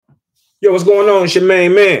Yo, what's going on? It's your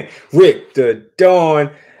main man, Rick the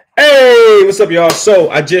Dawn. Hey, what's up, y'all?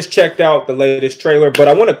 So I just checked out the latest trailer, but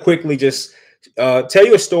I want to quickly just tell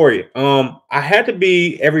you a story. I had to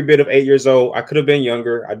be every bit of 8 years old. I could have been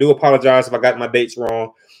younger. I do apologize if I got my dates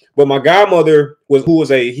wrong. But my godmother who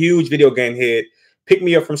was a huge video game head, picked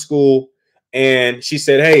me up from school, and she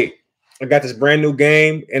said, "Hey, I got this brand new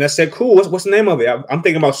game." And I said, "Cool. What's the name of it?" I'm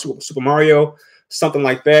thinking about Super Mario, something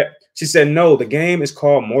like that. She said, "No, the game is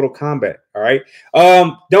called Mortal Kombat." All right.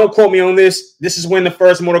 Don't quote me on this. This is when the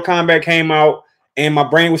first Mortal Kombat came out, and my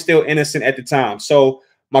brain was still innocent at the time. So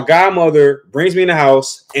my godmother brings me in the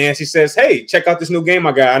house, and she says, "Hey, check out this new game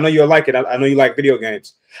I got. I know you'll like it. I know you like video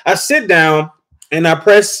games." I sit down and I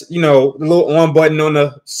press, the little on button on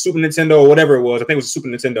the Super Nintendo or whatever it was. I think it was Super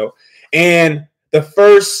Nintendo. And the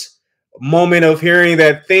first moment of hearing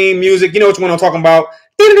that theme music, you know which one I'm talking about?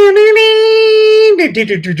 Like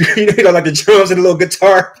the drums and the little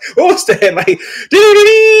guitar. What was that? Like,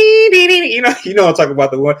 I'm talking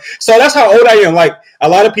about the one. So that's how old I am. Like, a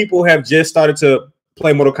lot of people have just started to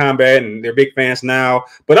play Mortal Kombat and they're big fans now.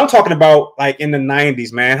 But I'm talking about like in the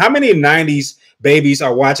 90s, man. How many 90s babies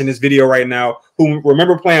are watching this video right now who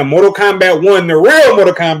remember playing Mortal Kombat 1, the real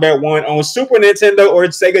Mortal Kombat 1 on Super Nintendo or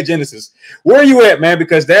Sega Genesis? Where are you at, man?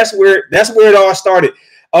 Because that's where it all started.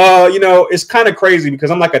 It's kind of crazy because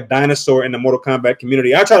I'm like a dinosaur in the Mortal Kombat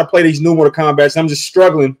community. I try to play these new Mortal Kombats. I'm just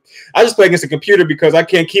struggling. I just play against the computer because I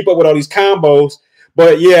can't keep up with all these combos.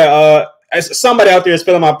 But yeah, as somebody out there is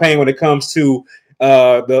feeling my pain when it comes to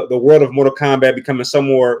the world of Mortal Kombat becoming so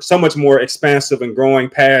much more expansive and growing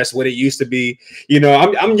past what it used to be.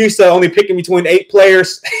 I'm used to only picking between 8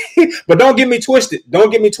 players, but don't get me twisted.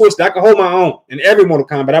 I can hold my own in every Mortal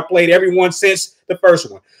Kombat. I played every one since the first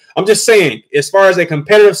one. I'm just saying, as far as a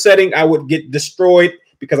competitive setting, I would get destroyed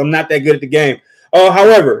because I'm not that good at the game.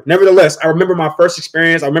 However, nevertheless, I remember my first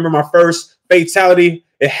experience. I remember my first fatality.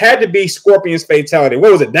 It had to be Scorpion's fatality.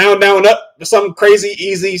 What was it? Down, down, up, something crazy,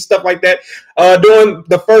 easy, stuff like that. Doing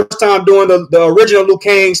the first time doing the original Liu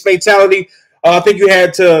Kang's fatality, I think you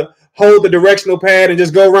had to hold the directional pad and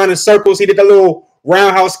just go around in circles. He did the little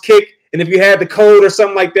roundhouse kick. And if you had the code or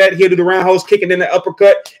something like that, he'll do the roundhouse kick and then the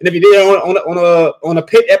uppercut. And if you did it on a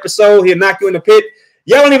pit episode, he'll knock you in the pit.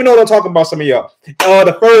 Y'all don't even know what I'm talking about, some of y'all.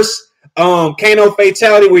 The first Kano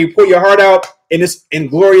fatality where you pull your heart out in this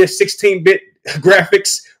inglorious 16-bit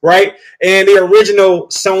graphics, right? And the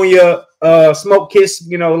original Sonya smoke kiss,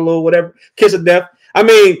 a little whatever, kiss of death. I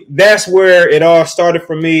mean, that's where it all started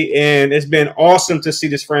for me, and it's been awesome to see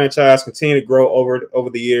this franchise continue to grow over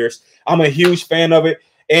the years. I'm a huge fan of it.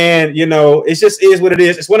 And, it just is what it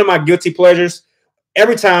is. It's one of my guilty pleasures.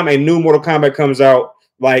 Every time a new Mortal Kombat comes out,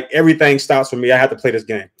 like everything stops for me. I have to play this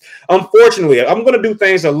game. Unfortunately, I'm going to do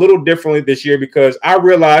things a little differently this year because I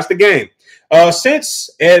realized the game. Since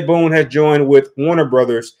Ed Boon has joined with Warner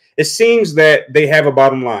Brothers, it seems that they have a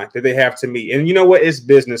bottom line that they have to meet. And you know what? It's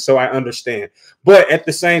business, so I understand. But at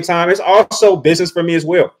the same time, it's also business for me as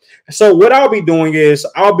well. So what I'll be doing is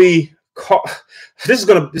this is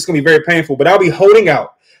gonna be very painful, but I'll be holding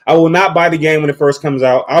out. I will not buy the game when it first comes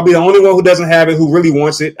out. I'll be the only one who doesn't have it, who really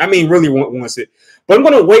wants it. I mean, really wants it. But I'm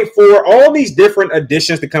going to wait for all these different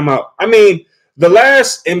editions to come out. I mean, the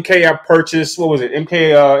last MK I purchased, what was it?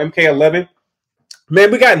 MK11.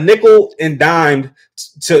 Man, we got nickel and dimed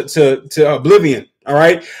to oblivion. All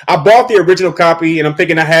right. I bought the original copy and I'm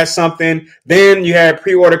thinking I had something. Then you had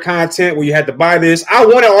pre-order content where you had to buy this. I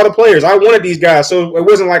wanted all the players. I wanted these guys. So it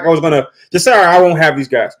wasn't like I was going to just say, all right, I won't have these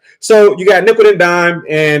guys. So you got nickel and dime.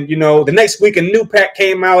 And, the next week a new pack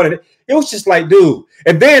came out and it was just like, dude.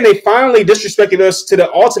 And then they finally disrespected us to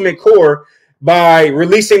the ultimate core by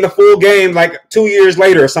releasing the full game like 2 years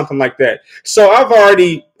later or something like that. So I've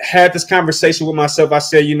already had this conversation with myself. I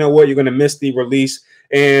said, you know what? You're going to miss the release.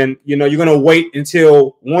 And, you're going to wait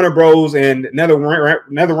until Warner Bros. And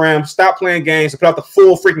NetherRealm stop playing games to put out the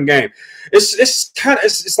full freaking game.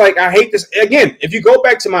 It's like, I hate this. Again, if you go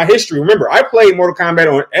back to my history, remember, I played Mortal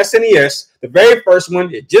Kombat on SNES, the very first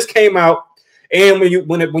one. It just came out. And when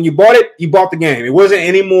you bought it, you bought the game. It wasn't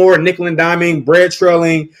any more nickel and diming, bread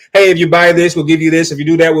trailing. Hey, if you buy this, we'll give you this. If you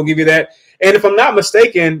do that, we'll give you that. And if I'm not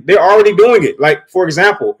mistaken, they're already doing it. Like, for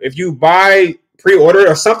example, if you buy pre-order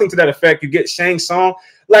or something to that effect, you get Shang Tsung.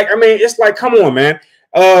 Like, I mean, it's like, come on, man.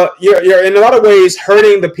 You're in a lot of ways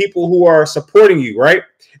hurting the people who are supporting you, right?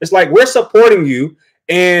 It's like we're supporting you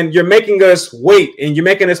and you're making us wait and you're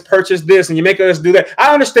making us purchase this and you're making us do that.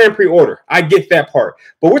 I understand pre-order. I get that part.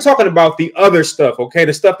 But we're talking about the other stuff, okay?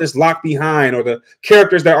 The stuff that's locked behind or the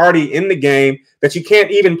characters that are already in the game that you can't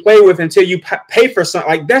even play with until you pay for something.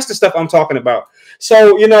 Like, that's the stuff I'm talking about.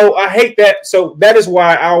 So, I hate that. So that is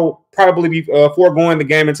why I'll probably be foregoing the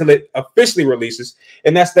game until it officially releases,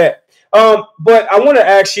 and that's that. But I want to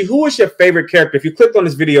ask you, who is your favorite character? If you clicked on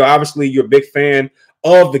this video, obviously you're a big fan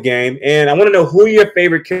of the game, and I want to know who your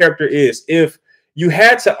favorite character is. If you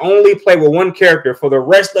had to only play with one character for the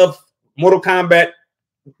rest of Mortal Kombat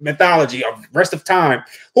mythology or rest of time,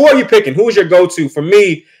 who are you picking? Who is your go-to? For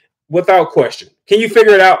me, without question. Can you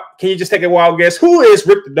figure it out? Can you just take a wild guess? Who is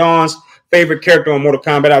Rick the Dawn's favorite character on Mortal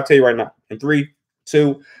Kombat? I'll tell you right now. In 3,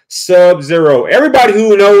 2, Sub-Zero. Everybody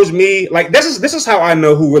who knows me, like this is how I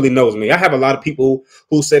know who really knows me. I have a lot of people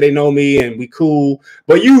who say they know me and we cool,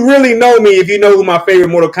 but you really know me if you know who my favorite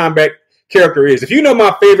Mortal Kombat character is. If you know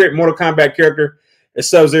my favorite Mortal Kombat character is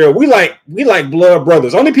Sub-Zero, we like blood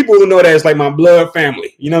brothers. Only people who know that is like my blood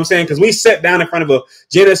family. You know what I'm saying? Because we sat down in front of a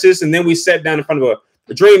Genesis, and then we sat down in front of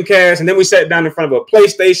a Dreamcast, and then we sat down in front of a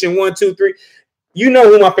PlayStation 1, 2, 3. You know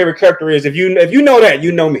who my favorite character is. If you know that,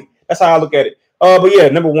 you know me. That's how I look at it. But yeah,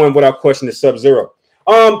 number one, without question, is Sub-Zero.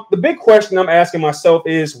 The big question I'm asking myself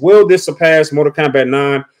is, will this surpass Mortal Kombat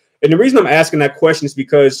 9? And the reason I'm asking that question is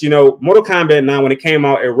because, you know, Mortal Kombat 9, when it came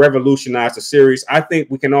out, it revolutionized the series. I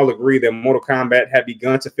think we can all agree that Mortal Kombat had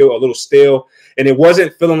begun to feel a little stale, and it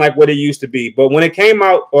wasn't feeling like what it used to be. But when it came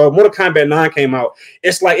out, or Mortal Kombat 9 came out,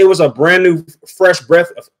 it's like it was a brand new, fresh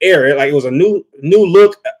breath of air. Like it was a new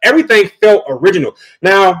look. Everything felt original.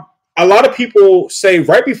 Now, a lot of people say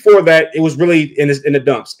right before that, it was really in the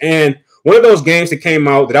dumps. And one of those games that came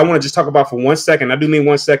out that I want to just talk about for 1 second, I do mean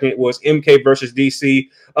 1 second, was MK versus DC.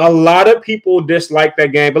 A lot of people dislike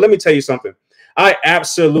that game, but let me tell you something. I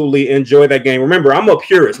absolutely enjoy that game. Remember, I'm a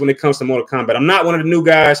purist when it comes to Mortal Kombat. I'm not one of the new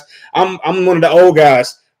guys. I'm one of the old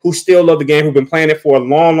guys who still love the game, who've been playing it for a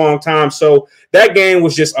long, long time. So that game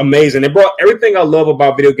was just amazing. It brought everything I love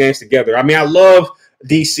about video games together. I mean, I love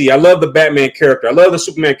DC. I love the Batman character. I love the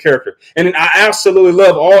Superman character. And I absolutely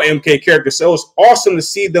love all MK characters. So it was awesome to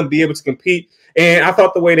see them be able to compete. And I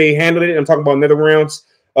thought the way they handled it, I'm talking about NetherRealms,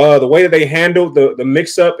 the way that they handled the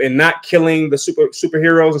mix-up and not killing the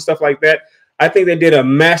superheroes and stuff like that, I think they did a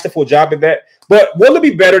masterful job at that. But will it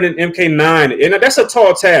be better than MK9? And that's a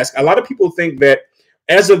tall task. A lot of people think that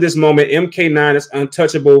as of this moment, MK9 is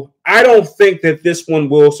untouchable. I don't think that this one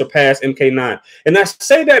will surpass MK9. And I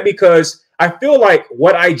say that because I feel like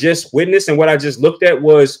what I just witnessed and what I just looked at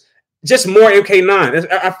was just more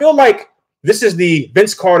MK9. I feel like this is the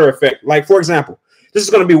Vince Carter effect. Like, for example, this is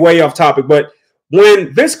going to be way off topic, but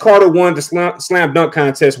when Vince Carter won the slam dunk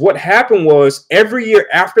contest, what happened was every year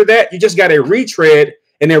after that, you just got a retread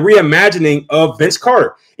and a reimagining of Vince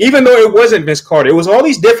Carter. Even though it wasn't Vince Carter, it was all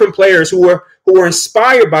these different players who were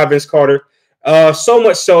inspired by Vince Carter, so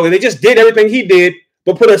much so that they just did everything he did,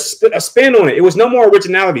 but put a spin on it. It was no more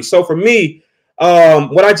originality. So for me,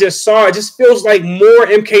 what I just saw, it just feels like more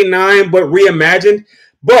MK9, but reimagined.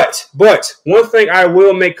 But one thing I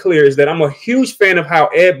will make clear is that I'm a huge fan of how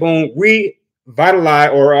Ed Boon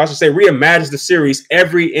revitalized, or I should say reimagines the series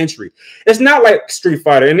every entry. It's not like Street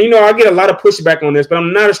Fighter. And, you know, I get a lot of pushback on this, but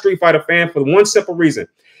I'm not a Street Fighter fan for one simple reason.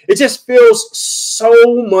 It just feels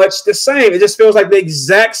so much the same. It just feels like the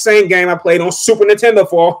exact same game I played on Super Nintendo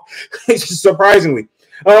for, surprisingly.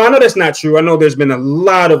 I know that's not true. I know there's been a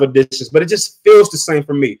lot of additions, but it just feels the same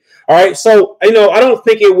for me. All right. So, you know, I don't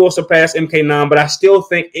think it will surpass MK9, but I still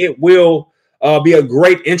think it will be a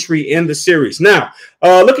great entry in the series. Now,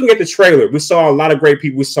 looking at the trailer, we saw a lot of great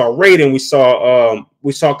people. We saw Raiden. We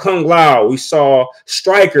saw Kung Lao. We saw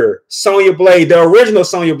Stryker, Sonya Blade, the original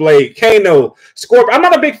Sonya Blade, Kano, Scorpion. I'm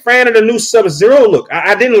not a big fan of the new Sub-Zero look.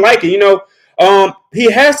 I didn't like it. You know,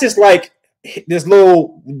 he has this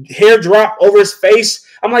little hair drop over his face.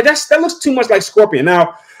 I'm like, that looks too much like Scorpion.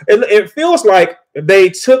 Now, it feels like they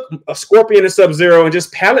took a Scorpion and Sub-Zero and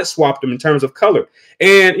just palette swapped them in terms of color.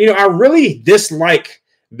 And, you know, I really dislike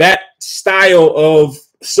that style of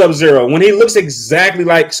Sub-Zero when he looks exactly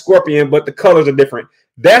like Scorpion, but the colors are different.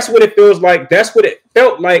 That's what it feels like. That's what it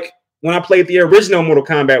felt like when I played the original Mortal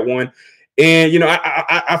Kombat 1. And, you know,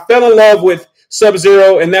 I fell in love with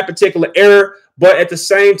Sub-Zero in that particular era. But at the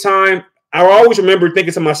same time, I always remember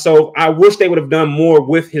thinking to myself, I wish they would have done more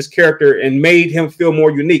with his character and made him feel more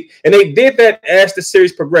unique. And they did that as the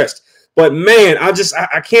series progressed. But, man,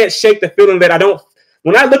 I can't shake the feeling that I don't.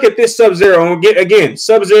 When I look at this Sub-Zero, again,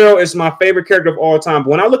 Sub-Zero is my favorite character of all time.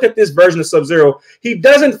 But when I look at this version of Sub-Zero, he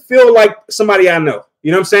doesn't feel like somebody I know.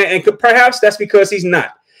 You know what I'm saying? And perhaps that's because he's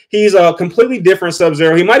not. He's a completely different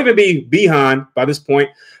Sub-Zero. He might even be Bi-Han by this point.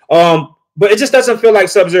 but it just doesn't feel like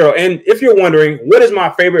Sub-Zero. And if you're wondering, what is my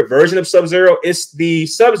favorite version of Sub-Zero? It's the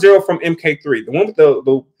Sub-Zero from MK3, the one with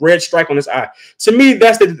the red stripe on his eye. To me,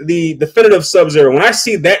 that's the definitive Sub-Zero. When I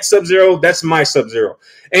see that Sub-Zero, that's my Sub-Zero.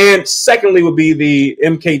 And secondly would be the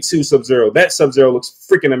MK2 Sub-Zero. That Sub-Zero looks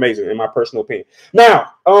freaking amazing, in my personal opinion.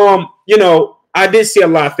 Now, you know, I did see a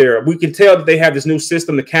lot there. We can tell that they have this new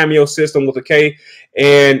system, the Cameo system with a K,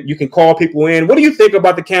 and you can call people in. What do you think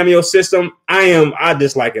about the Cameo system? I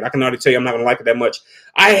dislike it. I can already tell you I'm not going to like it that much.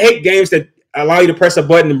 I hate games that allow you to press a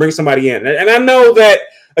button and bring somebody in. And I know that,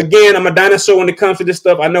 again, I'm a dinosaur when it comes to this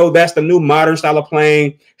stuff. I know that's the new modern style of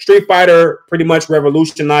playing. Street Fighter pretty much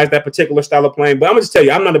revolutionized that particular style of playing. But I'm going to just tell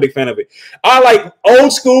you, I'm not a big fan of it. I like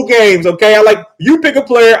old school games, okay? I like you pick a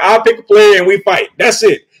player, I'll pick a player, and we fight. That's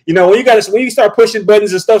it. You know, when you start pushing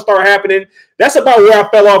buttons and stuff start happening, that's about where I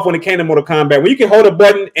fell off when it came to Mortal Kombat. When you can hold a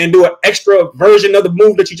button and do an extra version of the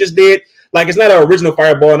move that you just did, like it's not an original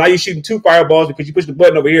fireball. Now you're shooting 2 fireballs because you push the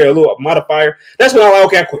button over here, a little modifier. That's when I'm like,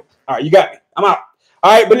 okay, I quit. All right, you got me. I'm out.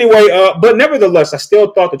 All right, but anyway, but nevertheless, I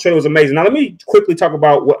still thought the trailer was amazing. Now, let me quickly talk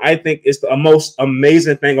about what I think is the most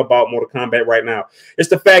amazing thing about Mortal Kombat right now. It's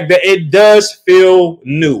the fact that it does feel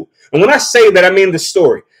new. And when I say that, I mean the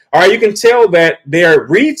story. All right, you can tell that they're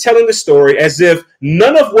retelling the story as if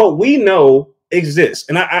none of what we know exists.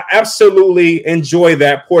 And I absolutely enjoy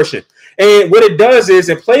that portion. And what it does is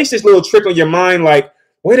it plays this little trick on your mind like,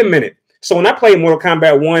 wait a minute. So when I played Mortal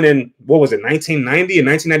Kombat 1 in, what was it, 1990 and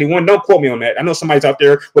 1991? Don't quote me on that. I know somebody's out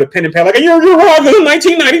there with a pen and pad like, you're wrong,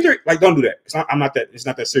 1993. Like, don't do that. It's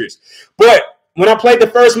not that serious. But when I played the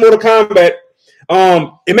first Mortal Kombat,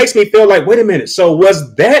 it makes me feel like, wait a minute. So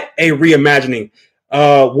was that a reimagining?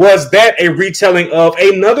 Was that a retelling of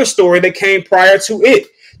another story that came prior to it?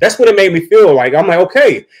 That's what it made me feel like. I'm like,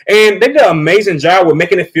 okay. And they did an amazing job with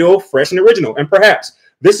making it feel fresh and original. And perhaps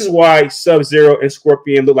this is why Sub-Zero and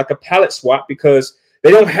Scorpion look like a palette swap, because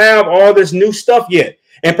they don't have all this new stuff yet.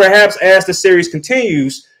 And perhaps as the series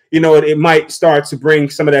continues, you know, it might start to bring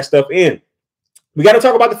some of that stuff in. We got to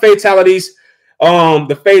talk about the fatalities.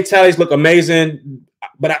 The fatalities look amazing.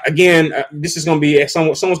 But again, this is going to be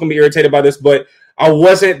someone's going to be irritated by this, but I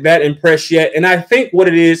wasn't that impressed yet. And I think what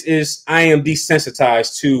it is I am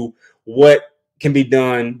desensitized to what can be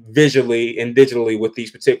done visually and digitally with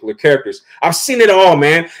these particular characters. I've seen it all,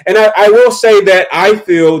 man. And I will say that I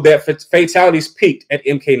feel that fatalities peaked at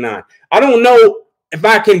MK9. I don't know if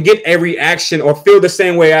I can get a reaction or feel the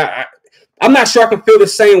same way. I'm not sure I can feel the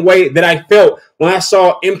same way that I felt when I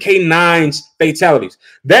saw MK9's fatalities.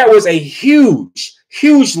 That was a huge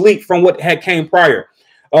leap from what had came prior.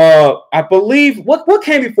 I believe what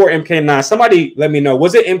came before MK9? Somebody let me know.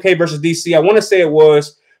 Was it MK versus DC? I want to say it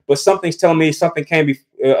was, but something's telling me something came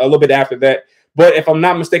a little bit after that. But if I'm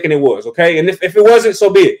not mistaken, it was. Okay, and if it wasn't, so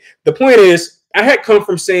be it. The point is, I had come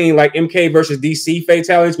from seeing like MK versus DC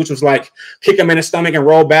fatalities, which was like kick him in the stomach and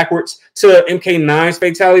roll backwards, to MK9's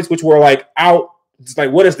fatalities, which were like out. It's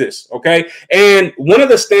like, what is this? Okay, and one of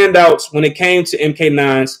the standouts when it came to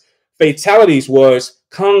MK9's fatalities was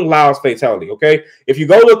Kung Lao's fatality. Okay, if you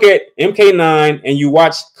go look at MK9 and you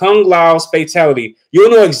watch Kung Lao's fatality,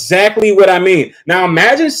 you'll know exactly what I mean. Now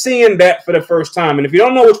imagine seeing that for the first time, and if you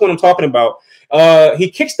don't know which one I'm talking about, he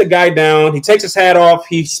kicks the guy down, he takes his hat off,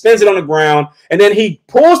 he spins it on the ground, and then he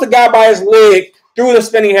pulls the guy by his leg through the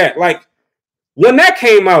spinning hat. Like, when that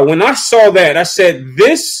came out, when I saw that, I said,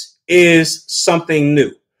 this is something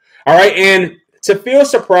new. All right, and to feel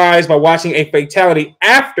surprised by watching a fatality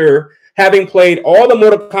after having played all the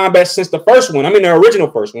Mortal Kombat since the first one, I mean the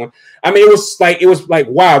original first one, I mean it was like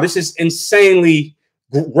wow, this is insanely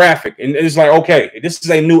graphic, and it's like, okay, this is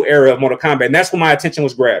a new era of Mortal Kombat, and that's when my attention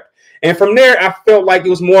was grabbed. And from there, I felt like it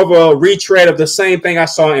was more of a retread of the same thing I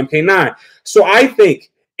saw in MK9. So I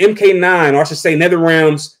think MK9, or I should say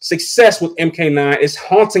NetherRealm's success with MK9 is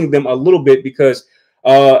haunting them a little bit, because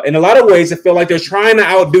in a lot of ways, it felt like they're trying to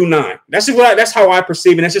outdo 9. That's how I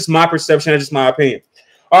perceive it. That's just my perception. That's just my opinion.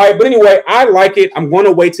 All right, but anyway, I like it. I'm going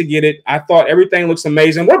to wait to get it. I thought everything looks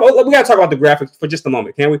amazing. We got to talk about the graphics for just a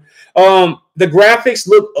moment, can we? The graphics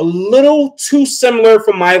look a little too similar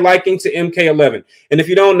for my liking to MK11. And if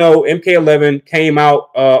you don't know, MK11 came out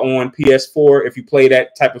on PS4 if you play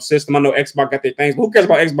that type of system. I know Xbox got their things, but who cares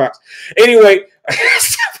about Xbox? Anyway,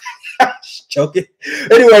 joking.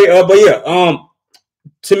 Anyway, but yeah,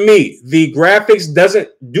 to me, the graphics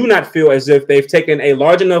do not feel as if they've taken a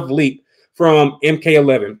large enough leap from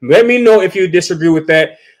MK11. Let me know if you disagree with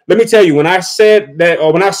that. Let me tell you, when I said that,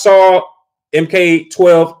 or when I saw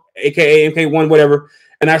MK12, aka MK1, whatever,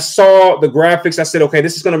 and I saw the graphics, I said, okay,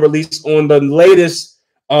 this is going to release on the latest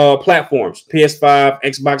platforms, PS5,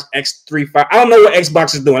 Xbox X35. I don't know what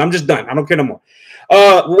Xbox is doing. I'm just done. I don't care no more.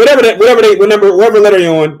 whatever letter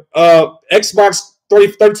you're on, Xbox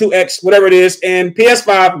 32X, whatever it is, and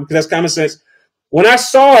PS5, because that's common sense. When I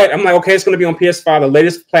saw it, I'm like, okay, it's going to be on PS5, the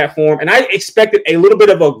latest platform, and I expected a little bit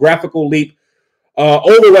of a graphical leap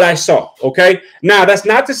over what I saw. Okay, now that's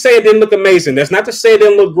not to say it didn't look amazing. That's not to say it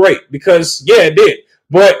didn't look great, because yeah, it did.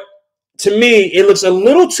 But to me, it looks a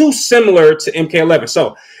little too similar to MK11.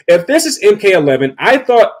 So if this is MK11, I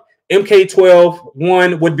thought MK12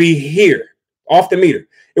 1 would be here off the meter.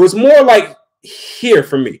 It was more like here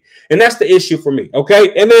for me, and that's the issue for me.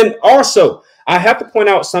 Okay, and then also I have to point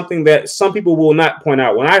out something that some people will not point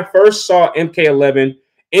out. When I first saw MK11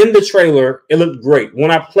 in the trailer, it looked great.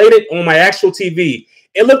 When I played it on my actual TV,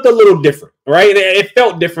 it looked a little different, right? And it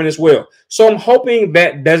felt different as well. So I'm hoping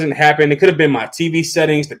that doesn't happen. It could have been my TV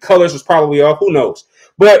settings. The colors was probably off. Who knows?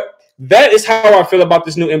 But that is how I feel about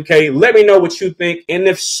this new MK. Let me know what you think, and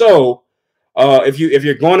if so, if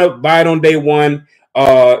you're going to buy it on day one,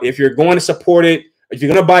 if you're going to support it, if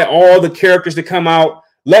you're going to buy all the characters that come out,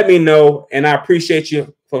 let me know, and I appreciate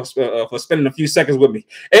you for spending a few seconds with me.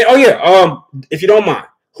 And if you don't mind,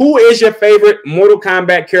 who is your favorite Mortal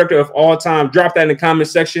Kombat character of all time? Drop that in the comment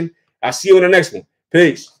section. I'll see you in the next one.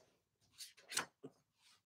 Peace.